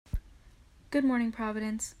Good morning,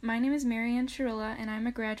 Providence. My name is Marianne Shirilla, and I'm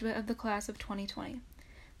a graduate of the class of 2020.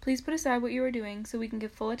 Please put aside what you are doing so we can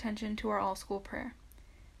give full attention to our all-school prayer.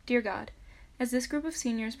 Dear God, as this group of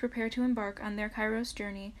seniors prepare to embark on their Kairos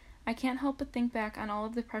journey, I can't help but think back on all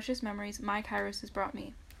of the precious memories my Kairos has brought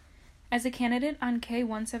me. As a candidate on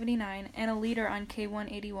K-179 and a leader on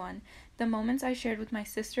K-181, the moments I shared with my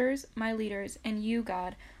sisters, my leaders, and you,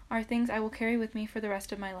 God, are things I will carry with me for the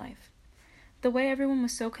rest of my life. The way everyone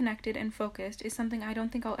was so connected and focused is something I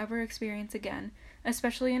don't think I'll ever experience again,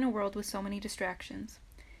 especially in a world with so many distractions.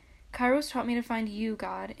 Kairos taught me to find you,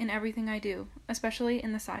 God, in everything I do, especially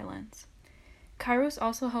in the silence. Kairos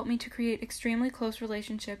also helped me to create extremely close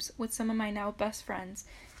relationships with some of my now best friends,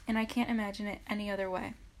 and I can't imagine it any other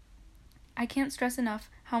way. I can't stress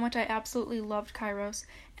enough how much I absolutely loved Kairos,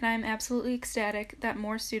 and I am absolutely ecstatic that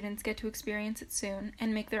more students get to experience it soon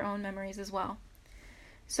and make their own memories as well.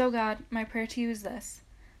 So God, my prayer to you is this.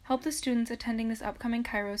 Help the students attending this upcoming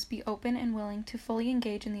Kairos be open and willing to fully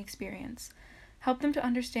engage in the experience. Help them to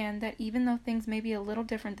understand that even though things may be a little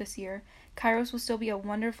different this year, Kairos will still be a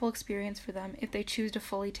wonderful experience for them if they choose to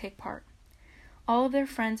fully take part. All of their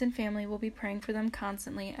friends and family will be praying for them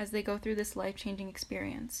constantly as they go through this life-changing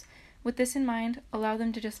experience. With this in mind, allow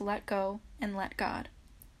them to just let go and let God.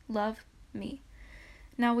 Love, me.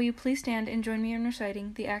 Now will you please stand and join me in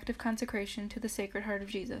reciting the act of consecration to the Sacred Heart of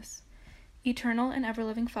Jesus. Eternal and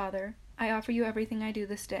ever-living Father, I offer you everything I do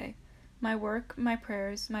this day, my work, my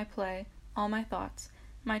prayers, my play, all my thoughts,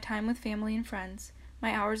 my time with family and friends,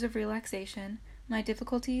 my hours of relaxation, my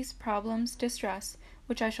difficulties, problems, distress,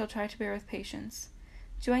 which I shall try to bear with patience.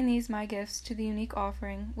 Join these my gifts to the unique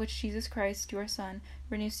offering which Jesus Christ, your Son,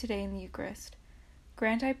 renews today in the Eucharist.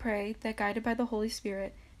 Grant, I pray, that guided by the Holy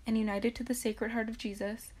Spirit, and united to the Sacred Heart of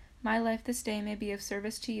Jesus, my life this day may be of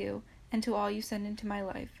service to you and to all you send into my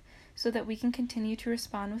life, so that we can continue to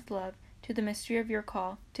respond with love to the mystery of your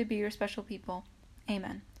call to be your special people.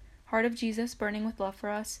 Amen. Heart of Jesus, burning with love for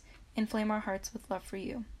us, inflame our hearts with love for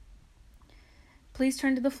you. Please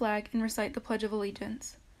turn to the flag and recite the Pledge of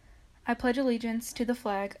Allegiance. I pledge allegiance to the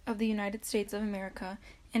flag of the United States of America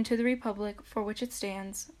and to the republic for which it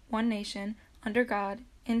stands, one nation, under God,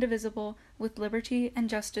 indivisible, with liberty and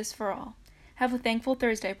justice for all. Have a thankful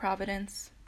Thursday, Providence.